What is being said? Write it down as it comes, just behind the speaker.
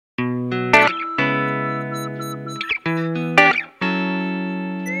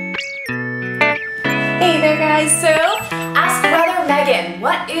Sue. Ask Weather Megan,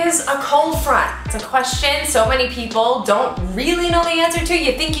 what is a cold front? It's a question so many people don't really know the answer to.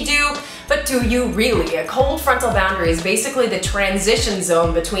 You think you do, but do you really? A cold frontal boundary is basically the transition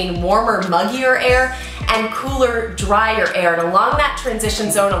zone between warmer, muggier air and cooler, drier air. And along that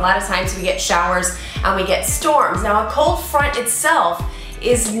transition zone, a lot of times we get showers and we get storms. Now, a cold front itself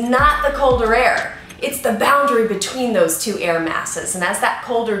is not the colder air. It's the boundary between those two air masses. And as that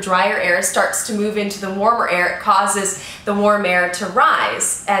colder, drier air starts to move into the warmer air, it causes the warm air to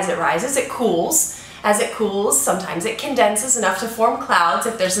rise. As it rises, it cools. As it cools, sometimes it condenses enough to form clouds.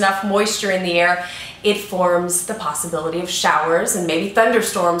 If there's enough moisture in the air, it forms the possibility of showers and maybe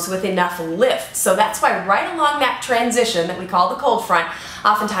thunderstorms with enough lift. So that's why right along that transition that we call the cold front,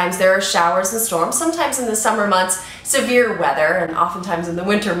 oftentimes there are showers and storms. Sometimes in the summer months, severe weather, and oftentimes in the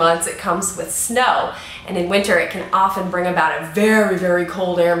winter months it comes with snow. And in winter it can often bring about a very, very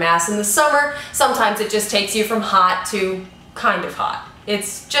cold air mass. In the summer, sometimes it just takes you from hot to kind of hot.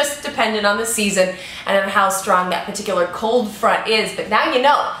 It's just dependent on the season and on how strong that particular cold front is. But now you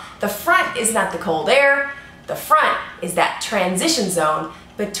know, the front is not the cold air. The front is that transition zone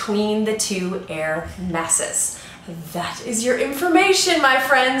between the two air masses. That is your information, my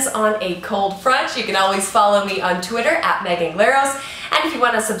friends, on a cold front. You can always follow me on Twitter at Megan Glaros. And if you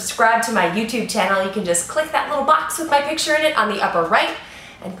want to subscribe to my YouTube channel, you can just click that little box with my picture in it on the upper right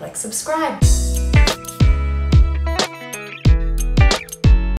and click subscribe.